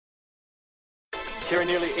carry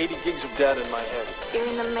nearly 80 gigs of data in my head. You're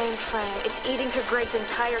in the mainframe. It's eating through Greg's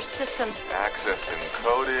entire system. Access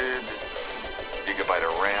encoded. Gigabyte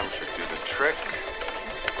of RAM should do the trick.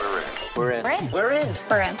 We're in. We're in. We're in. We're in.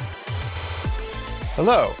 We're in.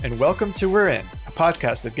 Hello, and welcome to We're In, a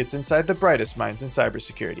podcast that gets inside the brightest minds in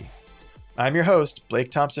cybersecurity. I'm your host, Blake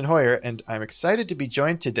Thompson-Hoyer, and I'm excited to be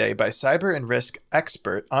joined today by cyber and risk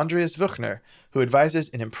expert Andreas Wuchner, who advises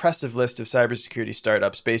an impressive list of cybersecurity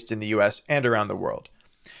startups based in the US and around the world.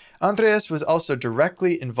 Andreas was also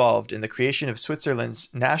directly involved in the creation of Switzerland's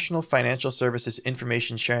National Financial Services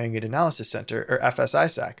Information Sharing and Analysis Center, or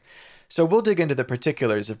FSISAC. So we'll dig into the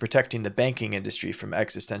particulars of protecting the banking industry from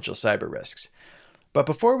existential cyber risks. But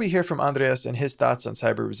before we hear from Andreas and his thoughts on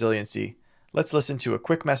cyber resiliency, let's listen to a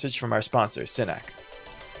quick message from our sponsor, Synack.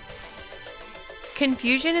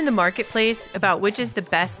 Confusion in the marketplace about which is the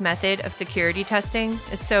best method of security testing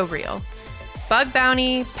is so real. Bug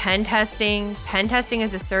bounty, pen testing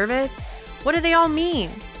as a service, what do they all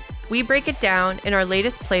mean? We break it down in our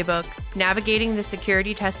latest playbook, Navigating the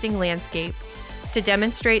Security Testing Landscape, to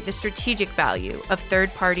demonstrate the strategic value of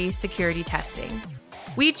third-party security testing.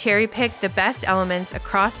 We cherry-pick the best elements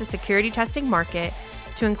across the security testing market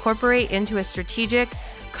to incorporate into a strategic,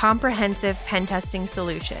 comprehensive pen testing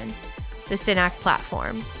solution, the Synack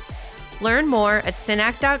platform. Learn more at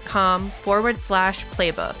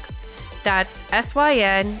synack.com/playbook. That's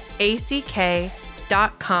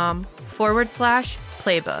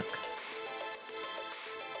synack.com/playbook.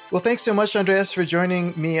 Well, thanks so much, Andreas, for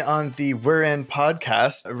joining me on the We're In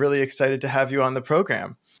podcast. I'm really excited to have you on the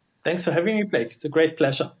program. Thanks for having me, Blake. It's a great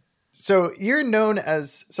pleasure. So you're known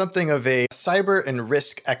as something of a cyber and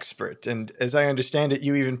risk expert. And as I understand it,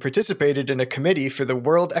 you even participated in a committee for the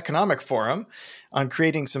World Economic Forum on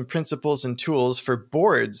creating some principles and tools for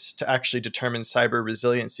boards to actually determine cyber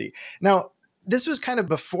resiliency. Now, this was kind of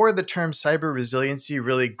before the term cyber resiliency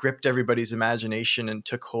really gripped everybody's imagination and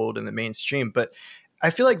took hold in the mainstream. But I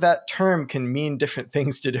feel like that term can mean different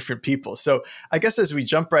things to different people. So I guess as we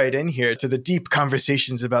jump right in here to the deep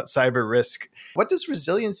conversations about cyber risk, what does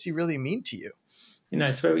resiliency really mean to you? You know,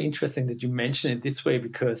 it's very interesting that you mention it this way,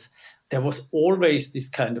 because there was always this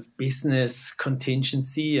kind of business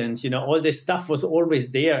contingency and, all this stuff was always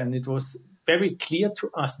there. And it was very clear to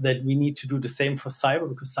us that we need to do the same for cyber,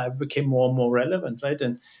 because cyber became more and more relevant, right?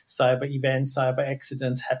 And cyber events, cyber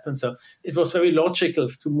accidents happen. So it was very logical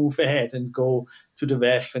to move ahead and go to the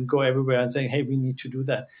WEF and go everywhere and saying, hey, we need to do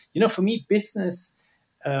that. For me, business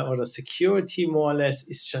or the security, more or less,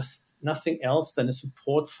 is just nothing else than a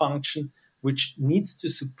support function which needs to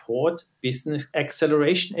support business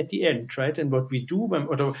acceleration at the end, right? And what we do,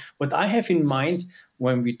 what I have in mind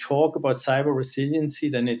when we talk about cyber resiliency,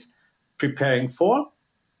 then it's preparing for,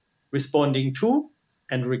 responding to,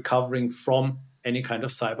 and recovering from any kind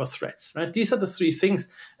of cyber threats, right? These are the three things.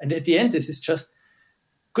 And at the end, this is just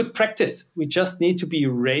good practice. We just need to be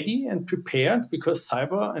ready and prepared, because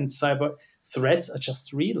cyber threats are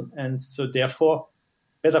just real. And so therefore,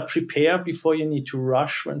 better prepare before you need to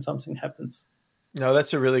rush when something happens. No,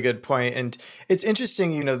 that's a really good point. And it's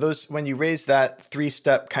interesting, when you raise that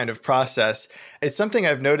three-step kind of process, it's something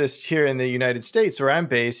I've noticed here in the United States where I'm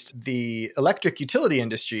based. The electric utility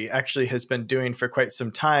industry actually has been doing for quite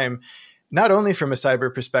some time, not only from a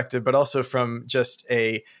cyber perspective, but also from just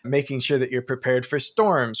making sure that you're prepared for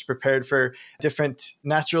storms, prepared for different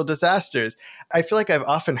natural disasters. I feel like I've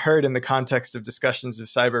often heard in the context of discussions of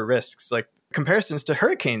cyber risks, like comparisons to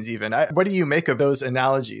hurricanes even. What do you make of those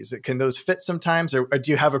analogies? Can those fit sometimes, or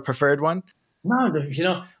do you have a preferred one? No,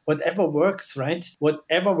 whatever works, right?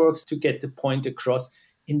 Whatever works to get the point across.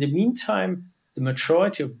 In the meantime, the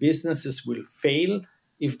majority of businesses will fail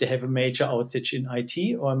if they have a major outage in IT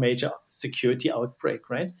or a major security outbreak,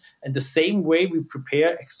 right? And the same way we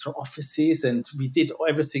prepare extra offices and we did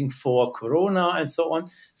everything for Corona and so on,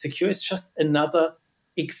 secure is just another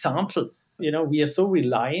example. We are so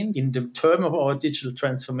reliant in the term of our digital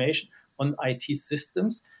transformation on IT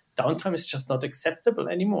systems. Downtime is just not acceptable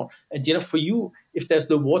anymore. And, for you, if there's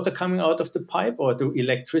no water coming out of the pipe or the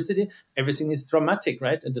electricity, everything is dramatic,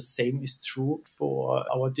 right? And the same is true for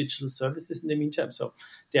our digital services in the meantime. So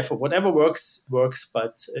therefore, whatever works,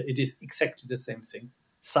 but it is exactly the same thing.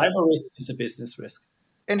 Cyber risk is a business risk.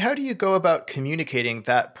 And how do you go about communicating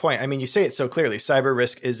that point? I mean, you say it so clearly, cyber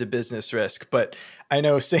risk is a business risk, but I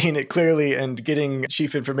know saying it clearly and getting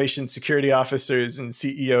chief information security officers and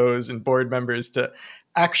CEOs and board members to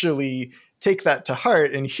actually take that to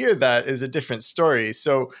heart and hear that is a different story.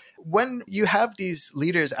 So when you have these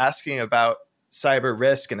leaders asking about cyber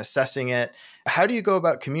risk and assessing it, how do you go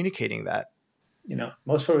about communicating that?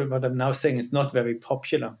 Most probably what I'm now saying is not very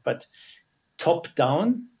popular, but top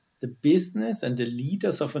down, the business and the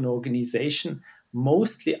leaders of an organization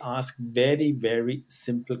mostly ask very, very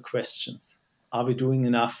simple questions. Are we doing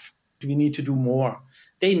enough? Do we need to do more?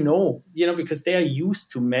 They know, because they are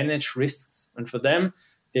used to manage risks. And for them,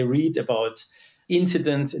 they read about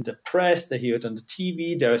incidents in the press, they hear it on the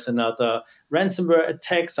TV, there's another ransomware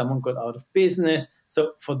attack, someone got out of business.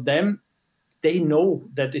 So for them, they know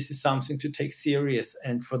that this is something to take serious.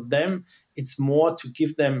 And for them, it's more to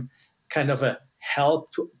give them kind of a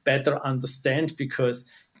help to better understand, because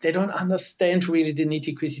they don't understand really the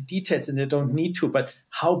nitty-gritty details and they don't need to. But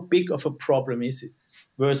how big of a problem is it?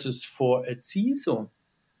 Versus for a CISO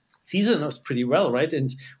knows pretty well, right?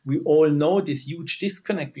 And we all know this huge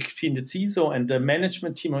disconnect between the CISO and the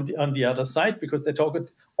management team on the other side, because they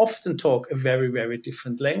often talk a very, very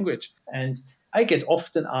different language. And I get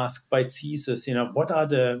often asked by CISOs, what are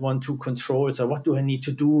the 1-2 controls, or what do I need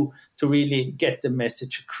to do to really get the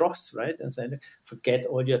message across, right? And say, forget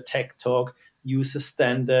all your tech talk, use a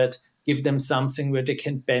standard, give them something where they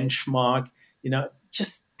can benchmark,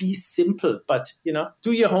 just be simple, but,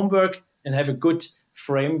 do your homework and have a good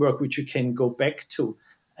framework which you can go back to.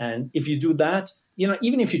 And if you do that,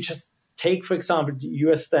 even if you just take, for example, the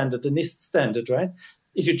US standard, the NIST standard, right?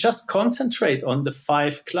 If you just concentrate on the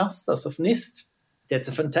 5 clusters of NIST, that's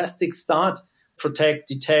a fantastic start. Protect,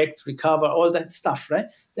 detect, recover, all that stuff, right?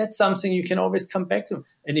 That's something you can always come back to.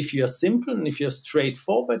 And if you're simple and if you're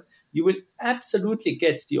straightforward, you will absolutely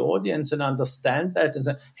get the audience and understand that and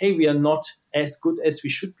say, hey, we are not as good as we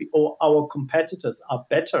should be, or our competitors are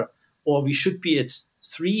better, or we should be at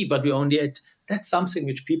 3, but we're only at. That's something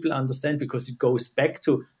which people understand, because it goes back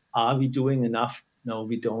to, are we doing enough? No,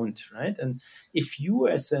 we don't, right? And if you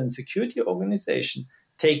as a security organization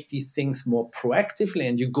take these things more proactively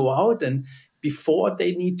and you go out and before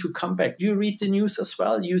they need to come back, you read the news as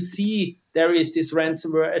well, you see there is this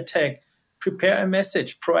ransomware attack, prepare a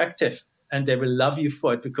message, proactive, and they will love you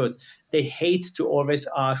for it, because they hate to always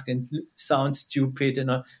ask and sound stupid,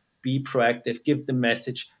 be proactive, give the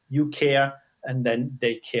message, you care, and then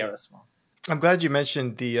they care as well. I'm glad you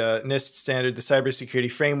mentioned the NIST standard, the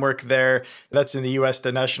cybersecurity framework there. That's in the US,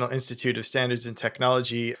 the National Institute of Standards and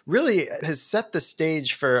Technology, really has set the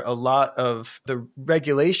stage for a lot of the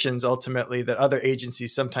regulations ultimately that other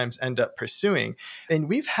agencies sometimes end up pursuing. And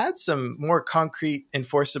we've had some more concrete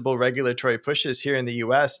enforceable regulatory pushes here in the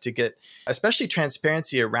US to get especially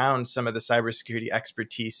transparency around some of the cybersecurity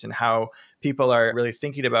expertise and how people are really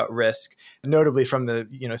thinking about risk, notably from the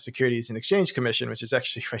Securities and Exchange Commission, which is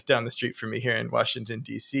actually right down the street from me here in Washington,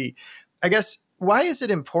 D.C. I guess, why is it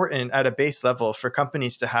important at a base level for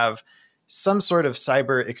companies to have some sort of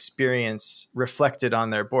cyber experience reflected on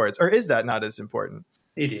their boards? Or is that not as important?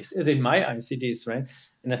 It is. In my eyes, it is, right?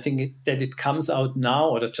 And I think that it comes out now,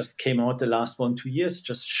 or that just came out the last 1-2 years,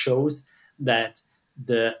 just shows that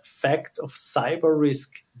the fact of cyber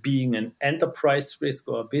risk being an enterprise risk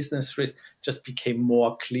or a business risk just became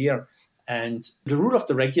more clear. And the role of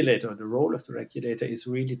the regulator is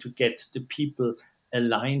really to get the people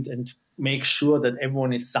aligned and make sure that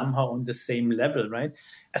everyone is somehow on the same level, right?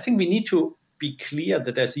 I think we need to be clear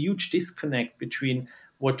that there's a huge disconnect between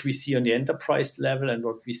what we see on the enterprise level and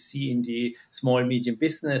what we see in the small, medium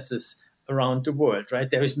businesses around the world, right?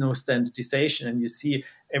 There is no standardization, and you see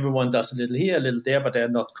everyone does a little here, a little there, but they're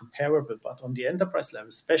not comparable. But on the enterprise level,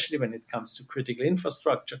 especially when it comes to critical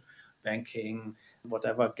infrastructure, banking,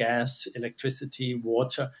 whatever, gas, electricity,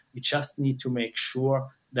 water, we just need to make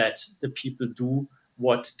sure that the people do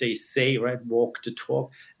what they say, right? Walk the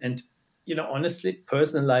talk. And, honestly,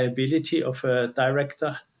 personal liability of a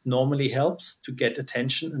director normally helps to get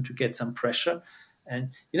attention and to get some pressure.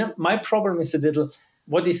 And, my problem is a little,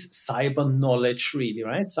 what is cyber knowledge really,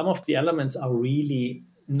 right? Some of the elements are really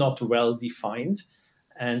not well defined.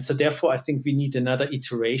 And so therefore, I think we need another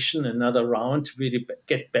iteration, another round to really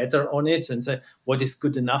get better on it and say, what is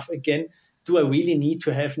good enough again? Do I really need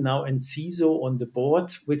to have now a CISO on the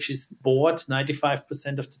board, which is bored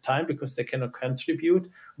 95% of the time because they cannot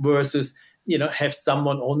contribute, versus, have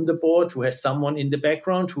someone on the board who has someone in the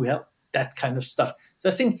background who help, that kind of stuff. So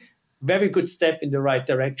I think very good step in the right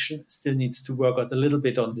direction, still needs to work out a little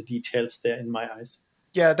bit on the details there in my eyes.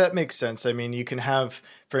 Yeah, that makes sense. I mean, you can have,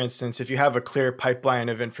 for instance, if you have a clear pipeline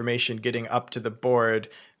of information getting up to the board,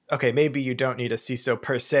 okay, maybe you don't need a CISO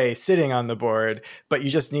per se sitting on the board, but you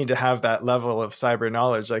just need to have that level of cyber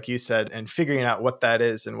knowledge, like you said, and figuring out what that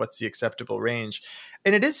is and what's the acceptable range.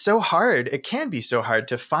 And it is so hard. It can be so hard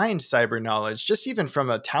to find cyber knowledge, just even from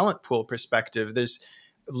a talent pool perspective. There's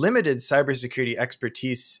limited cybersecurity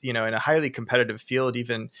expertise, in a highly competitive field,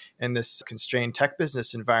 even in this constrained tech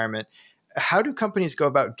business environment. How do companies go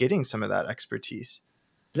about getting some of that expertise?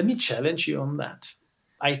 Let me challenge you on that.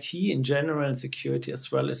 IT in general and security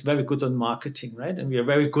as well is very good on marketing, right? And we are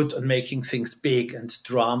very good on making things big and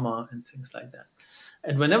drama and things like that.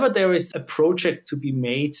 And whenever there is a project to be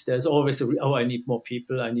made, there's always I need more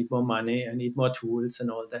people, I need more money, I need more tools and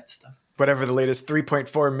all that stuff. Whatever the latest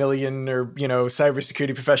 3.4 million or,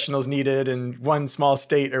 cybersecurity professionals needed in one small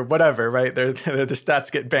state or whatever, right? The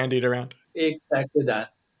stats get bandied around. Exactly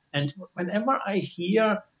that. And whenever I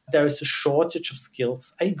hear there is a shortage of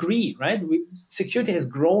skills, I agree, right? Security has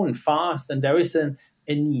grown fast and there is a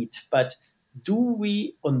need. But do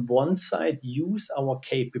we, on one side, use our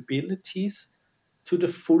capabilities to the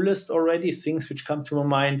fullest already? Things which come to my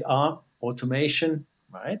mind are automation,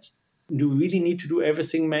 right? Do we really need to do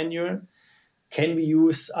everything manual? Can we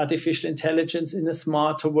use artificial intelligence in a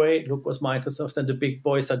smarter way? Look what Microsoft and the big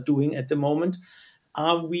boys are doing at the moment.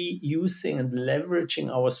 Are we using and leveraging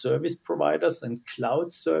our service providers and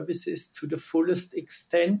cloud services to the fullest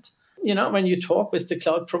extent? When you talk with the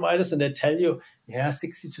cloud providers and they tell you,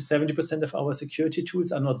 60 to 70% of our security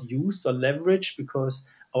tools are not used or leveraged because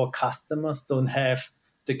our customers don't have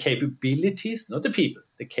the capabilities, not the people,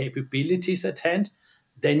 the capabilities at hand,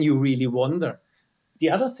 then you really wonder. The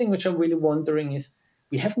other thing which I'm really wondering is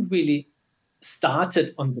we haven't really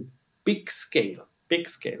started on the big scale,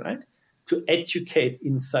 right? To educate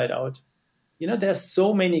inside out. There's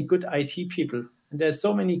so many good IT people and there's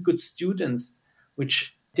so many good students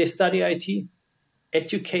which they study IT,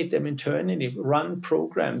 educate them internally, run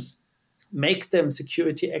programs, make them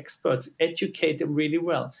security experts, educate them really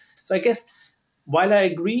well. So I guess while I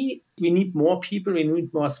agree we need more people, we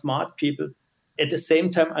need more smart people, at the same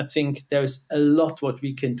time, I think there's a lot what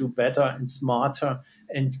we can do better and smarter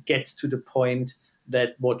and get to the point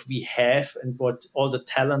that what we have and what all the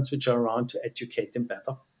talents which are around to educate them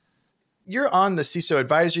better. You're on the CISO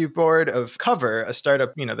advisory board of Cover, a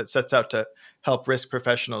startup, that sets out to help risk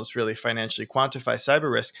professionals really financially quantify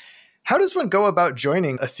cyber risk. How does one go about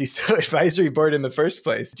joining a CISO advisory board in the first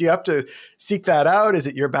place? Do you have to seek that out? Is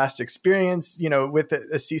it your past experience, with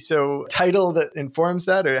a CISO title that informs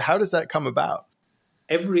that? Or how does that come about?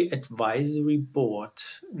 Every advisory board,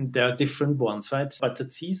 there are different ones, right? But the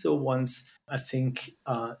CISO ones, I think,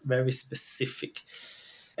 are very specific.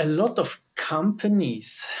 A lot of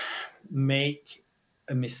companies make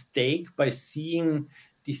a mistake by seeing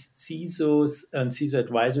these CISOs and CISO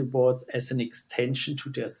advisory boards as an extension to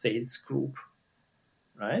their sales group,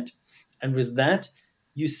 right? And with that,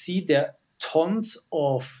 you see there are tons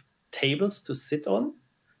of tables to sit on,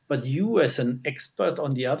 but you as an expert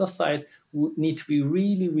on the other side would need to be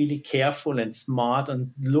really, really careful and smart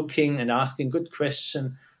and looking and asking good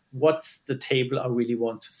question. What's the table I really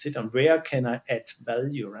want to sit on? Where can I add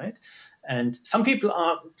value, right? And some people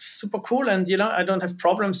are super cool and, I don't have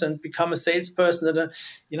problems and become a salesperson.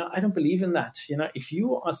 I don't believe in that. If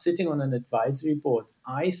you are sitting on an advisory board,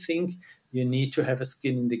 I think you need to have a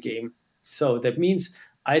skin in the game. So that means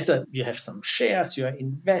either you have some shares, you are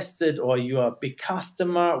invested, or you are a big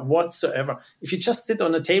customer, whatsoever. If you just sit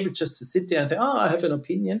on a table just to sit there and say, I have an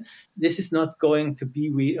opinion, this is not going to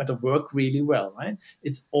be or to work really well, right?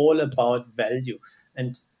 It's all about value.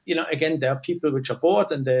 And, again, there are people which are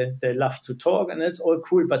bored and they love to talk and that's all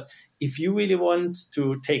cool. But if you really want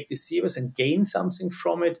to take this serious and gain something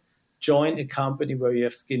from it, join a company where you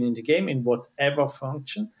have skin in the game in whatever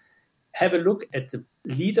function. Have a look at the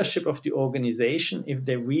leadership of the organization if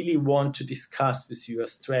they really want to discuss with you a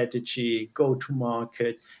strategy, go to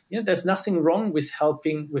market. There's nothing wrong with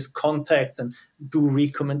helping with contacts and do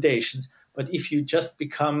recommendations. But if you just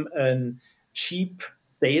become a cheap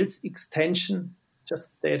sales extension,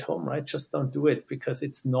 just stay at home, right? Just don't do it because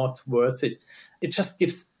it's not worth it. It just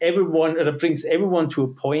gives everyone, or it brings everyone to a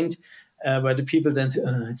point where the people then say,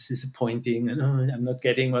 it's disappointing and I'm not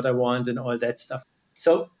getting what I want and all that stuff.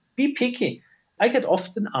 So be picky. I get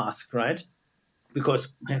often asked, right?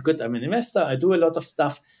 Because, good, I'm an investor, I do a lot of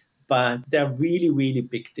stuff, but there are really, really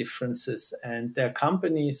big differences. And there are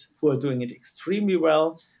companies who are doing it extremely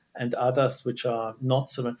well and others which are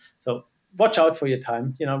not so. So watch out for your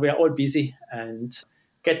time. We are all busy and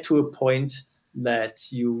get to a point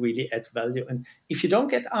that you really add value. And if you don't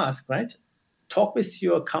get asked, right, talk with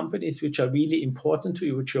your companies which are really important to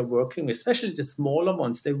you, which you're working with, especially the smaller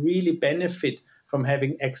ones. They really benefit from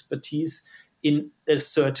having expertise in a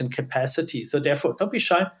certain capacity. So therefore, don't be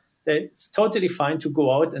shy. It's totally fine to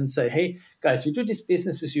go out and say, hey, guys, we do this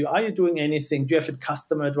business with you. Are you doing anything? Do you have a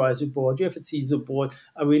customer advisory board? Do you have a CISO board?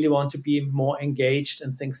 I really want to be more engaged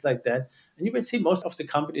and things like that. And you will see most of the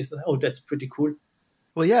companies, that's pretty cool.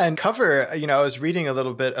 Well, yeah, and Cover, I was reading a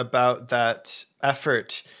little bit about that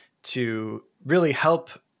effort to really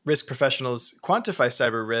help risk professionals quantify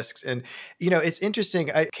cyber risks. And, it's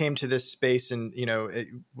interesting. I came to this space and, it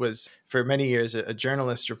was for many years a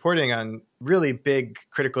journalist reporting on really big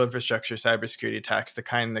critical infrastructure cybersecurity attacks, the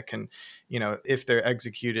kind that can, if they're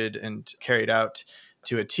executed and carried out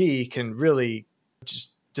to a T, can really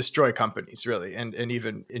just destroy companies, really, and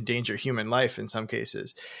even endanger human life in some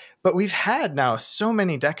cases. But we've had now so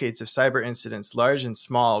many decades of cyber incidents, large and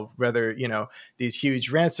small, whether, these huge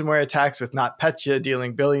ransomware attacks with NotPetya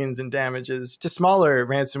dealing billions in damages to smaller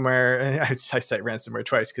ransomware. I cite ransomware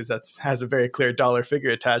twice because that has a very clear dollar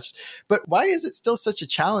figure attached. But why is it still such a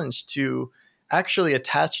challenge to actually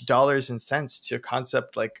attach dollars and cents to a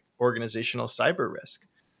concept like organizational cyber risk?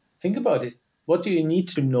 Think about it. What do you need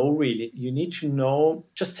to know, really? You need to know,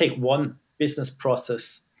 just take one business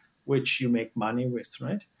process which you make money with,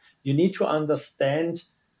 right? You need to understand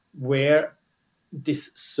where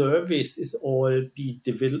this service is all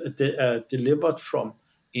delivered from: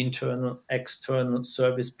 internal, external,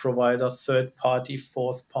 service provider, third party,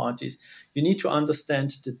 fourth parties. You need to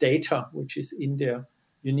understand the data which is in there.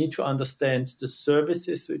 You need to understand the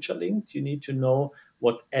services which are linked. You need to know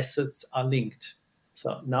what assets are linked.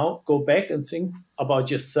 So now go back and think about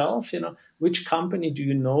yourself. Which company do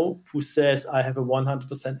you know who says, I have a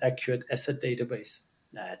 100% accurate asset database?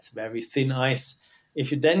 That's very thin ice.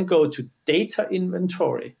 If you then go to data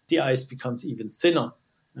inventory, the ice becomes even thinner.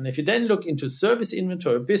 And if you then look into service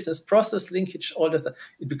inventory, business process linkage, all that stuff,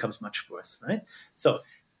 it becomes much worse, right? So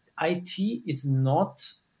IT is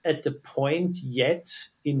not at the point yet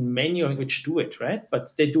in many which do it, right?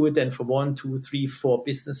 But they do it then for 1, 2, 3, 4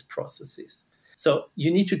 business processes. So you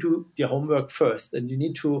need to do your homework first, and you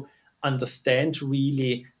need to understand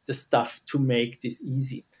really the stuff to make this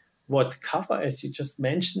easy. What Cover, as you just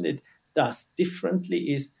mentioned it, does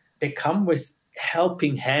differently is they come with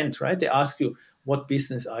helping hand, right? They ask you, what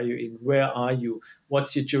business are you in? Where are you?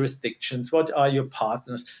 What's your jurisdictions? What are your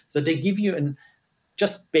partners? So they give you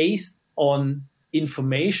just based on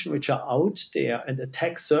information which are out there and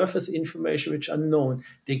attack surface information which are known,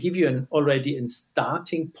 they give you already a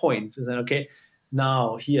starting point. So then, okay,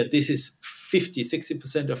 now here, this is 50,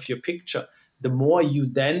 60% of your picture. The more you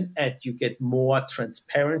then add, you get more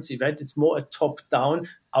transparency, right? It's more a top-down,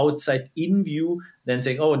 outside-in view than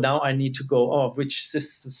saying, oh, now I need to go, which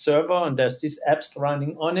system server, and there's these apps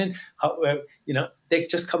running on it. However, they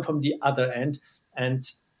just come from the other end. And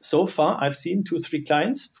so far, I've seen 2, 3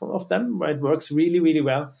 clients of them where it works really, really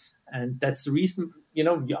well. And that's the reason,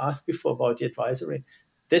 you asked before about the advisory.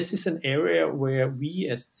 This is an area where we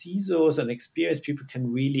as CISOs and experienced people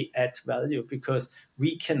can really add value, because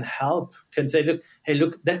we can help, can say,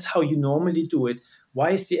 look, that's how you normally do it.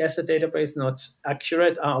 Why is the asset database not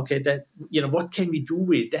accurate? Okay, what can we do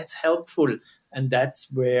with it? That's helpful. And that's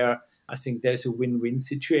where I think there's a win-win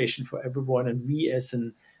situation for everyone. And we as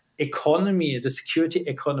an economy, the security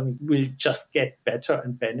economy, will just get better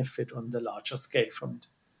and benefit on the larger scale from it.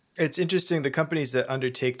 It's interesting, the companies that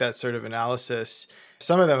undertake that sort of analysis,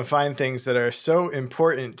 some of them find things that are so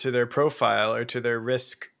important to their profile or to their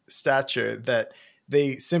risk stature that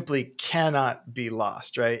they simply cannot be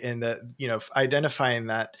lost, right? And that, identifying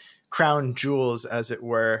that crown jewels, as it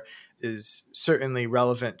were, is certainly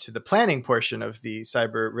relevant to the planning portion of the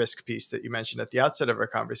cyber risk piece that you mentioned at the outset of our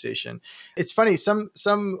conversation. It's funny, some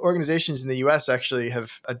organizations in the US actually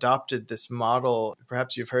have adopted this model,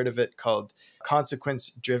 perhaps you've heard of it, called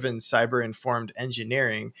consequence-driven cyber-informed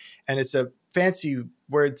engineering. And it's a fancy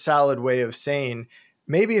word salad way of saying,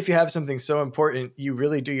 maybe if you have something so important, you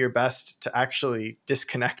really do your best to actually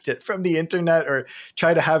disconnect it from the internet or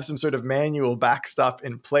try to have some sort of manual backstop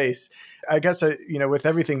in place. I guess, with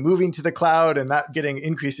everything moving to the cloud and that getting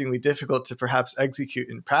increasingly difficult to perhaps execute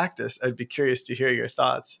in practice, I'd be curious to hear your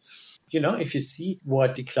thoughts. If you see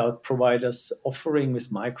what the cloud providers offering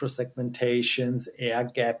with microsegmentations, air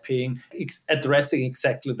gapping, addressing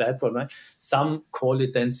exactly that one, right? Some call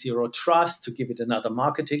it then zero trust to give it another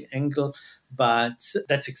marketing angle, but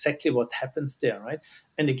that's exactly what happens there, right?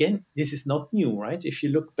 And again, this is not new, right? If you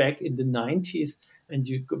look back in the 90s and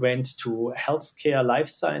you went to healthcare, life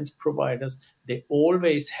science providers, they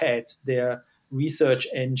always had their research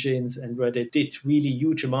engines, and where they did really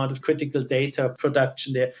huge amount of critical data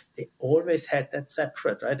production there, they always had that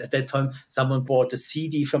separate, right? At that time, someone bought a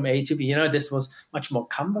CD from A to B. This was much more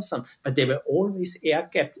cumbersome, but they were always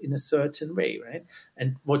air-gapped in a certain way, right?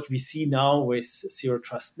 And what we see now with zero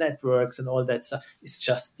trust networks and all that stuff is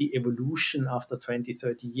just the evolution after 20,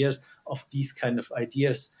 30 years of these kind of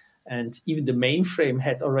ideas. And even the mainframe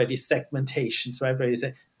had already segmentations, right? Where you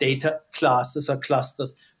say data classes or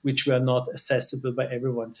clusters which were not accessible by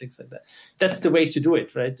everyone, things like that. That's the way to do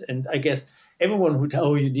it, right? And I guess everyone would,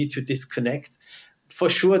 you need to disconnect. For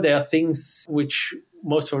sure, there are things which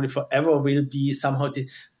most probably forever will be somehow,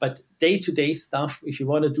 but day-to-day stuff, if you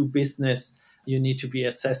want to do business, you need to be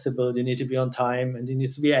accessible, you need to be on time, and you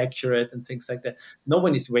need to be accurate and things like that. No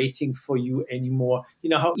one is waiting for you anymore.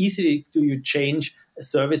 How easily do you change a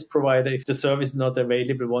service provider if the service is not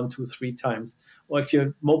available 1, 2, 3 times? Or if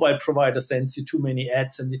your mobile provider sends you too many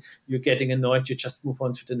ads and you're getting annoyed, you just move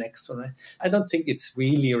on to the next one. Right? I don't think it's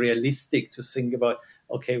really realistic to think about,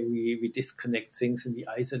 okay, we disconnect things and we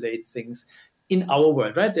isolate things. In our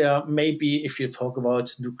world, right? There are maybe, if you talk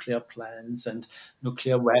about nuclear plants and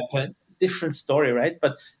nuclear weapons, different story, right?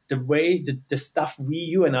 But the way the stuff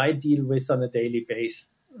you and I deal with on a daily basis,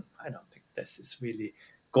 I don't think this is really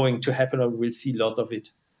going to happen, or we'll see a lot of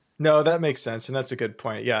it. No, that makes sense. And that's a good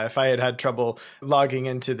point. Yeah. If I had trouble logging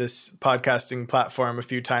into this podcasting platform a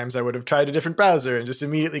few times, I would have tried a different browser and just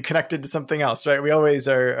immediately connected to something else, right? We always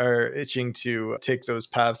are itching to take those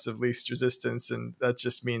paths of least resistance. And that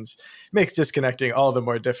just makes disconnecting all the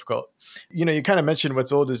more difficult. You kind of mentioned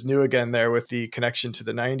what's old is new again there with the connection to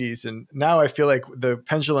the 90s. And now I feel like the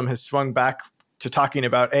pendulum has swung back to talking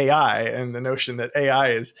about AI and the notion that AI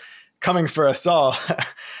is coming for us all.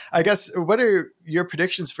 I guess, what are your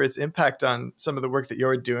predictions for its impact on some of the work that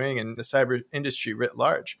you're doing in the cyber industry writ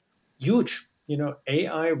large? Huge.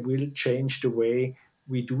 AI will change the way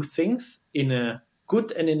we do things in a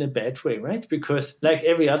good and in a bad way, right? Because like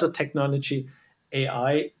every other technology,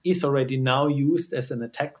 AI is already now used as an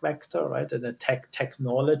attack vector, right? An attack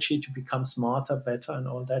technology to become smarter, better, and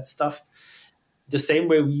all that stuff. The same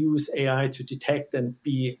way we use AI to detect and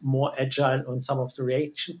be more agile on some of the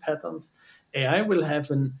reaction patterns, AI will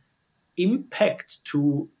have an impact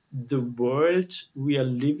to the world we are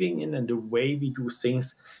living in and the way we do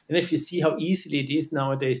things. And if you see how easily it is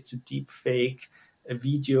nowadays to deep fake a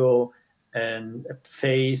video, a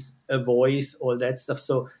face, a voice, all that stuff.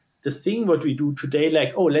 So the thing what we do today,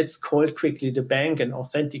 like, let's call quickly the bank and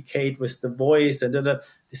authenticate with the voice, and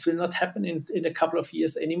this will not happen in a couple of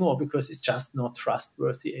years anymore, because it's just not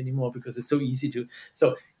trustworthy anymore, because it's so easy to.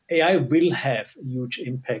 So AI will have a huge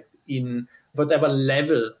impact in whatever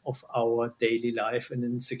level of our daily life, and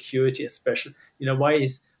in security especially. Why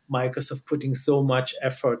is Microsoft putting so much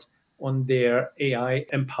effort on their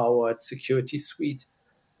AI-empowered security suite?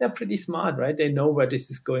 They're pretty smart, right? They know where this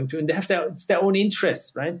is going to, and they have it's their own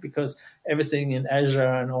interests, right? Because everything in Azure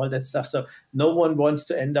and all that stuff. So no one wants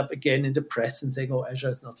to end up again in the press and saying, Azure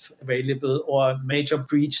is not available, or major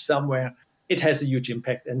breach somewhere. It has a huge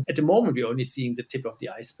impact. And at the moment, we're only seeing the tip of the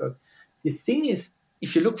iceberg. The thing is,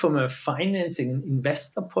 if you look from a financing and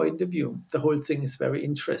investor point of view, the whole thing is very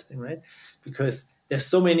interesting, right? Because there's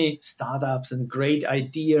so many startups and great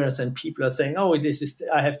ideas, and people are saying,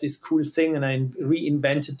 I have this cool thing and I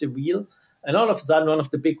reinvented the wheel. And all of a sudden, one of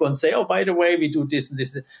the big ones say, by the way, we do this and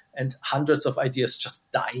this, and hundreds of ideas just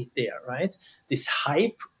die there, right? This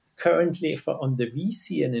hype currently on the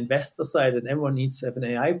VC and investor side, and everyone needs to have an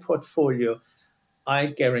AI portfolio. I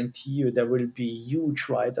guarantee you there will be huge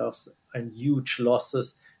write-offs and huge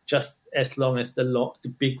losses, just as long as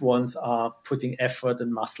the big ones are putting effort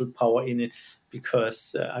and muscle power in it.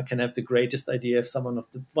 Because I can have the greatest idea if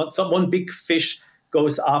one big fish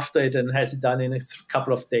goes after it and has it done in a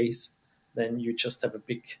couple of days, then you just have a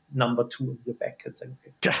big number 2 on your back. It's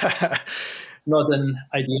okay. Not an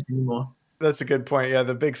idea anymore. That's a good point. Yeah,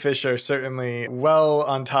 the big fish are certainly well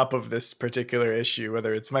on top of this particular issue,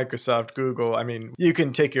 whether it's Microsoft, Google. I mean, you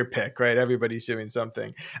can take your pick, right? Everybody's doing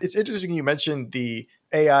something. It's interesting you mentioned the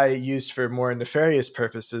AI used for more nefarious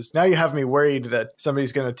purposes. Now you have me worried that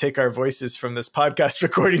somebody's going to take our voices from this podcast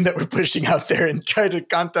recording that we're pushing out there and try to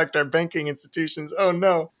contact our banking institutions. Oh,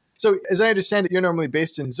 no. So as I understand it, you're normally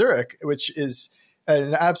based in Zurich, which is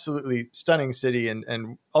an absolutely stunning city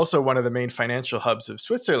and also one of the main financial hubs of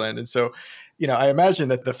Switzerland. And so, I imagine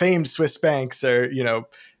that the famed Swiss banks are,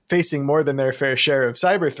 facing more than their fair share of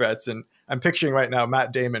cyber threats. And I'm picturing right now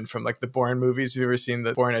Matt Damon from like the Bourne movies. Have you ever seen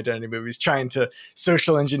the Bourne Identity movies? Trying to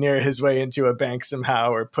social engineer his way into a bank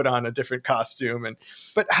somehow or put on a different costume.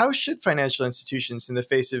 But how should financial institutions, in the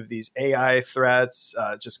face of these AI threats,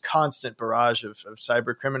 just constant barrage of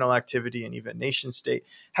cyber criminal activity and even nation state,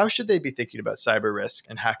 how should they be thinking about cyber risk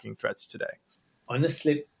and hacking threats today?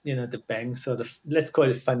 Honestly, the banks, or let's call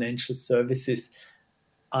it financial services,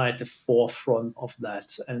 are at the forefront of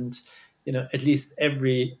that. And, at least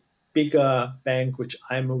every bigger bank, which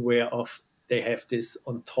I'm aware of, they have this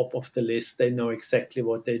on top of the list. They know exactly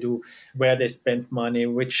what they do, where they spend money,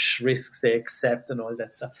 which risks they accept, and all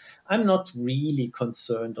that stuff. I'm not really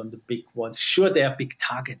concerned on the big ones. Sure, they are big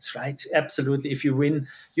targets, right? Absolutely. If you win,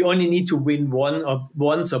 you only need to win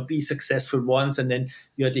once or be successful once, and then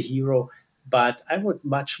you're the hero. But I would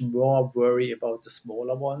much more worry about the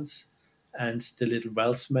smaller ones and the little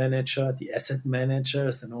wealth manager, the asset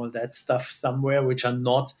managers, and all that stuff somewhere, which are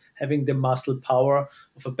not having the muscle power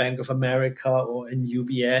of a Bank of America or an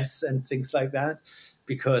UBS and things like that.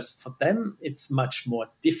 Because for them, it's much more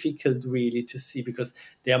difficult really to see, because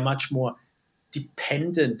they are much more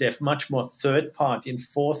dependent. They have much more third party and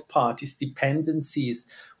fourth parties dependencies,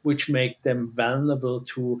 which make them vulnerable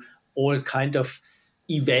to all kind of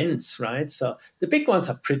events, right? So the big ones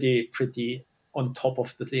are pretty on top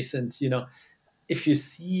of the list. And, if you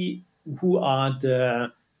see who are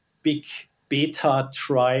the big beta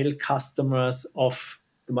trial customers of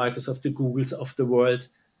the Microsoft, the Googles of the world,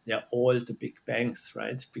 they're all the big banks,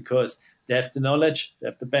 right? Because they have the knowledge, they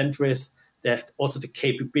have the bandwidth, they have also the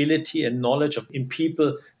capability and knowledge in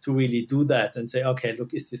people to really do that and say, okay,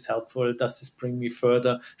 look, is this helpful? Does this bring me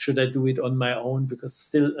further? Should I do it on my own? Because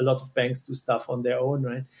still a lot of banks do stuff on their own,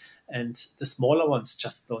 right? And the smaller ones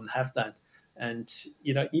just don't have that. And,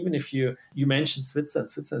 even if you mentioned Switzerland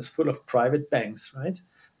is full of private banks, right?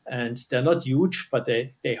 And they're not huge, but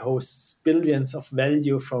they host billions of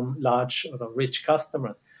value from large or rich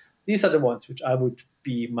customers. These are the ones which I would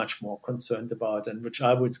be much more concerned about, and which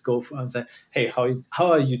I would go for and say, hey,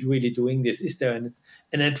 how are you really doing this? Is there an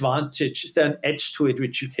advantage? Is there an edge to it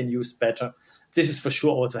which you can use better? This is for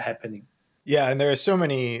sure also happening. Yeah, and there are so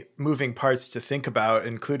many moving parts to think about,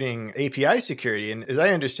 including API security. And as I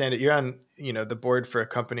understand it, you're on the board for a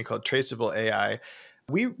company called Traceable AI.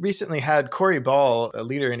 We recently had Corey Ball, a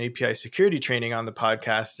leader in API security training, on the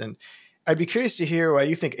podcast, and I'd be curious to hear why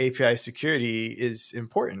you think API security is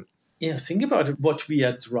important. Yeah, think about it, what we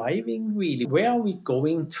are driving really. Where are we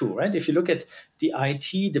going to, right? If you look at the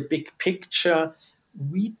IT, the big picture,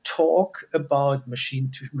 we talk about machine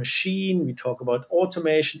to machine, we talk about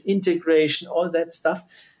automation, integration, all that stuff.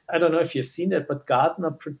 I don't know if you've seen that, but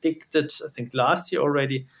Gartner predicted, I think last year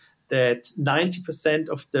already, that 90%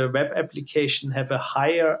 of the web application have a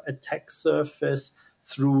higher attack surface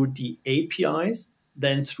through the APIs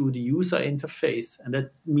than through the user interface. And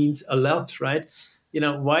that means a lot, right?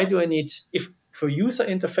 Why do I need, if for user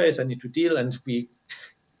interface, I need to deal and we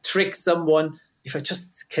trick someone, if I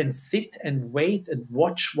just can sit and wait and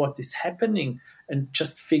watch what is happening and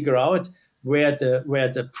just figure out where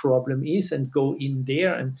the problem is and go in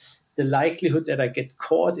there, and the likelihood that I get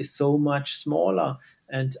caught is so much smaller.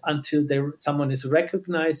 And until someone is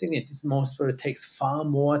recognizing it, it takes far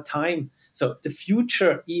more time. So the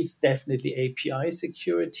future is definitely API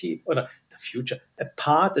security, or the future.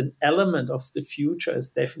 An element of the future is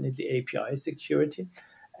definitely API security.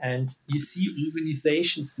 And you see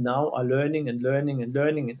organizations now are learning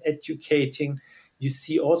and educating. You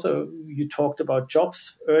see also, you talked about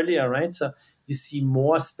jobs earlier, right? So you see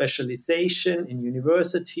more specialization in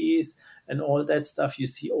universities and all that stuff. You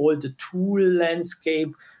see all the tool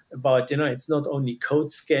landscape about, it's not only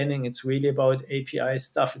code scanning, it's really about API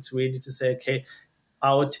stuff. It's really to say, okay,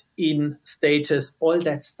 out, in, status, all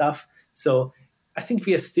that stuff. So I think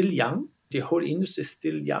we are still young. The whole industry is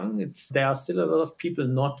still young. There are still a lot of people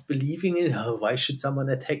not believing in, why should someone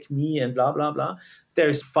attack me and blah, blah, blah. There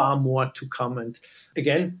is far more to come. And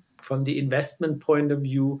again, from the investment point of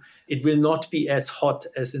view, it will not be as hot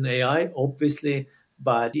as in AI, obviously,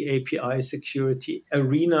 but the API security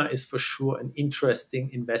arena is for sure an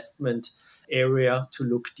interesting investment area to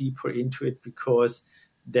look deeper into it, because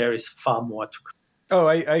there is far more to come. Oh,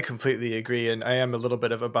 I completely agree. And I am a little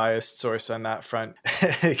bit of a biased source on that front,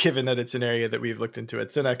 given that it's an area that we've looked into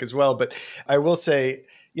at Synack as well. But I will say,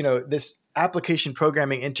 this application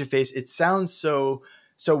programming interface, it sounds so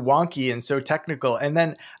wonky and so technical. And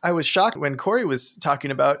then I was shocked when Corey was talking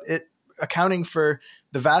about it accounting for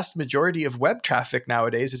the vast majority of web traffic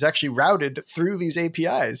nowadays is actually routed through these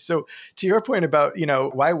APIs. So to your point about,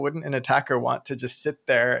 why wouldn't an attacker want to just sit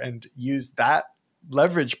there and use that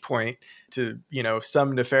leverage point to,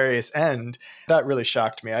 some nefarious end? That really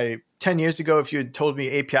shocked me. 10 years ago, if you had told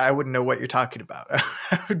me API, I wouldn't know what you're talking about.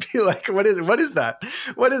 I would be like, what is that?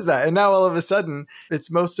 What is that? And now all of a sudden, it's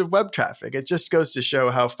most of web traffic. It just goes to show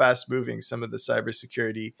how fast moving some of the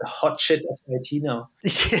cybersecurity. The hot shit of IT now.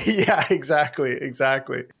 Yeah, exactly.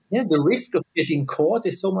 Yeah, the risk of getting caught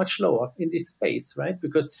is so much lower in this space, right?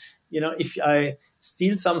 Because, if I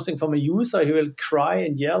steal something from a user, he will cry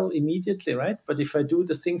and yell immediately, right? But if I do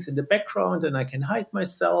the things in the background and I can hide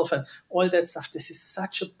myself and all that stuff, this is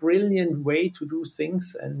such a brilliant way to do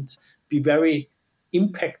things and be very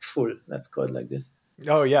impactful. Let's call it like this.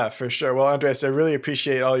 Oh, yeah, for sure. Well, Andreas, I really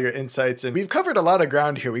appreciate all your insights. And we've covered a lot of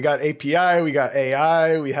ground here. We got API, we got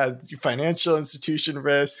AI, we had financial institution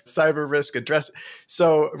risk, cyber risk address.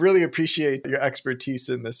 So really appreciate your expertise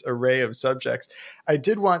in this array of subjects. I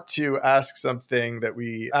did want to ask something that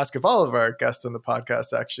we ask of all of our guests on the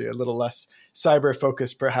podcast, actually, a little less cyber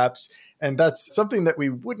focused perhaps. And that's something that we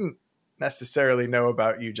wouldn't necessarily know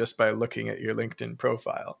about you just by looking at your LinkedIn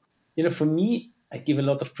profile. For me, I give a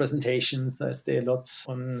lot of presentations. I stay a lot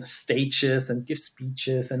on stages and give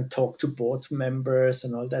speeches and talk to board members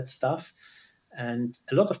and all that stuff. And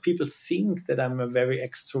a lot of people think that I'm a very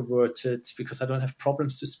extroverted because I don't have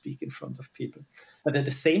problems to speak in front of people. But at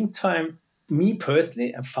the same time, me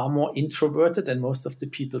personally, I'm far more introverted than most of the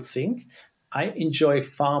people think. I enjoy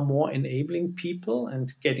far more enabling people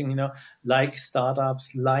and getting, like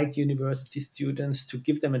startups, like university students, to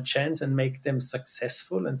give them a chance and make them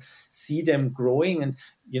successful and see them growing. And,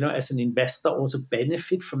 as an investor, also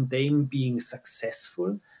benefit from them being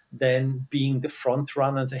successful than being the front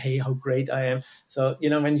runner and say, hey, how great I am. So,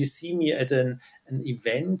 when you see me at an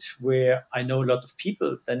event where I know a lot of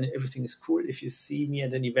people, then everything is cool. If you see me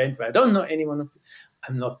at an event where I don't know anyone,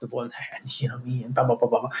 I'm not the one, and me, and blah, blah, blah,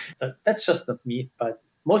 blah. So that's just not me. But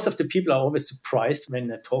most of the people are always surprised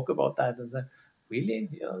when I talk about that and say, really?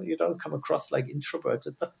 You don't come across like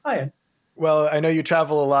introverted, but I am. Well, I know you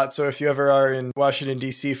travel a lot, so if you ever are in Washington,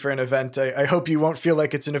 D.C. for an event, I hope you won't feel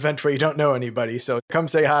like it's an event where you don't know anybody. So come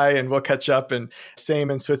say hi and we'll catch up, and same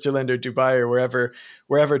in Switzerland or Dubai or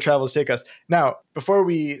wherever travels take us. Now, before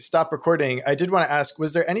we stop recording, I did want to ask,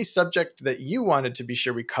 was there any subject that you wanted to be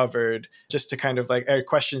sure we covered, just to kind of like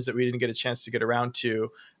questions that we didn't get a chance to get around to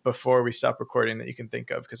before we stop recording that you can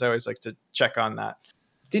think of? Because I always like to check on that.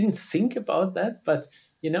 Didn't think about that, but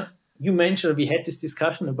you mentioned we had this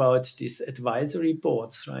discussion about these advisory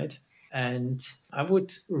boards, right? And I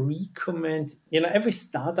would recommend, every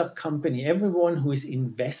startup company, everyone who is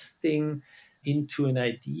investing into an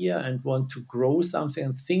idea and want to grow something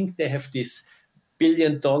and think they have this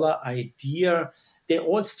billion-dollar idea, they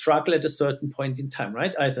all struggle at a certain point in time,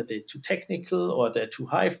 right? Either they're too technical or they're too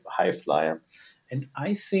high flyer. And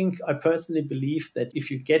I personally believe that if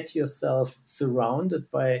you get yourself surrounded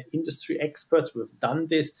by industry experts who have done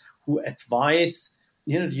this, who advise,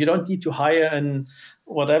 you don't need to hire a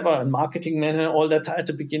marketing manager, all that at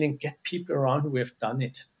the beginning. Get people around who have done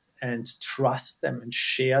it and trust them and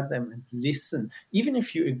share them and listen. Even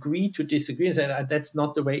if you agree to disagree and say, that's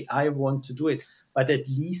not the way I want to do it, but at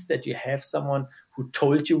least that you have someone who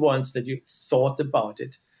told you once that you thought about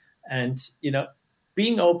it. And,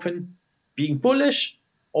 being open, being bullish,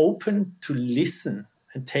 open to listen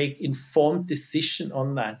and take informed decision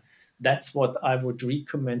on that. That's what I would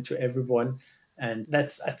recommend to everyone. And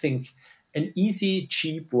that's, I think, an easy,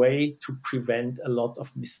 cheap way to prevent a lot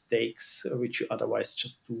of mistakes, which you otherwise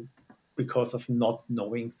just do because of not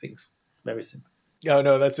knowing things. Very simple. Oh,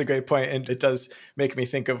 no, that's a great point. And it does make me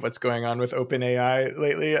think of what's going on with OpenAI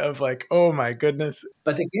lately of like, oh my goodness.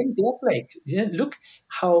 But again, look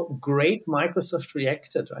how great Microsoft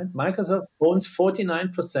reacted, right? Microsoft owns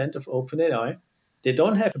 49% of OpenAI. They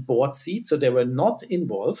don't have a board seat, so they were not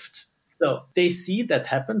involved. So they see that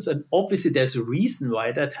happens. And obviously there's a reason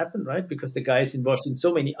why that happened, right? Because the guy is involved in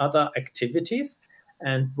so many other activities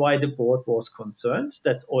and why the board was concerned.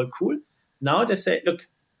 That's all cool. Now they say, look,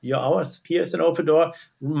 you're ours. Here's an open door.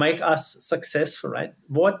 Make us successful, right?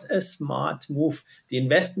 What a smart move. The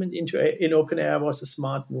investment in OpenAI was a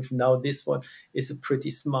smart move. Now this one is a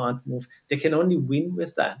pretty smart move. They can only win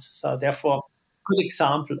with that. So therefore, good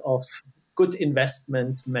example of good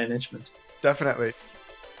investment management. Definitely.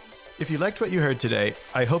 If you liked what you heard today,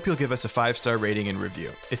 I hope you'll give us a 5-star rating and review.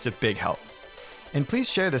 It's a big help. And please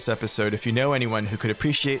share this episode if you know anyone who could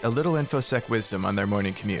appreciate a little InfoSec wisdom on their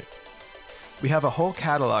morning commute. We have a whole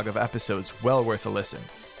catalog of episodes well worth a listen,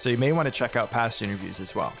 so you may want to check out past interviews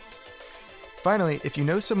as well. Finally, if you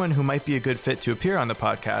know someone who might be a good fit to appear on the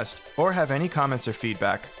podcast or have any comments or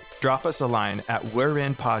feedback, drop us a line at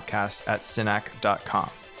we'reinpodcast@synack.com.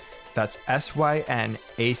 That's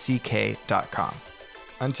SYNACK.com.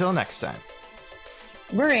 Until next time.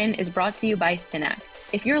 We're In is brought to you by Synack.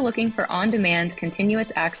 If you're looking for on-demand,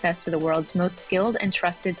 continuous access to the world's most skilled and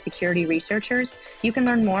trusted security researchers, you can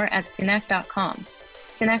learn more at synack.com.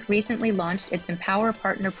 Synack recently launched its Empower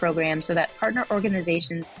Partner program so that partner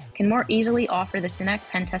organizations can more easily offer the Synack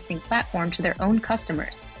pen testing platform to their own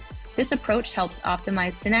customers. This approach helps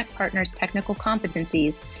optimize Synack partners' technical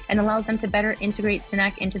competencies and allows them to better integrate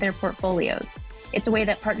Synack into their portfolios. It's a way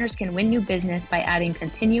that partners can win new business by adding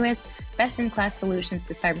continuous, best-in-class solutions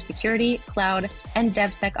to cybersecurity, cloud, and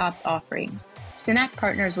DevSecOps offerings. Synack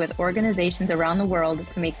partners with organizations around the world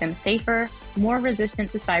to make them safer, more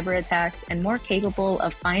resistant to cyber attacks, and more capable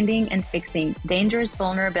of finding and fixing dangerous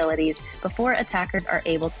vulnerabilities before attackers are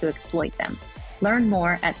able to exploit them. Learn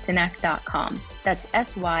more at synack.com. That's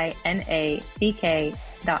SYNACK.com.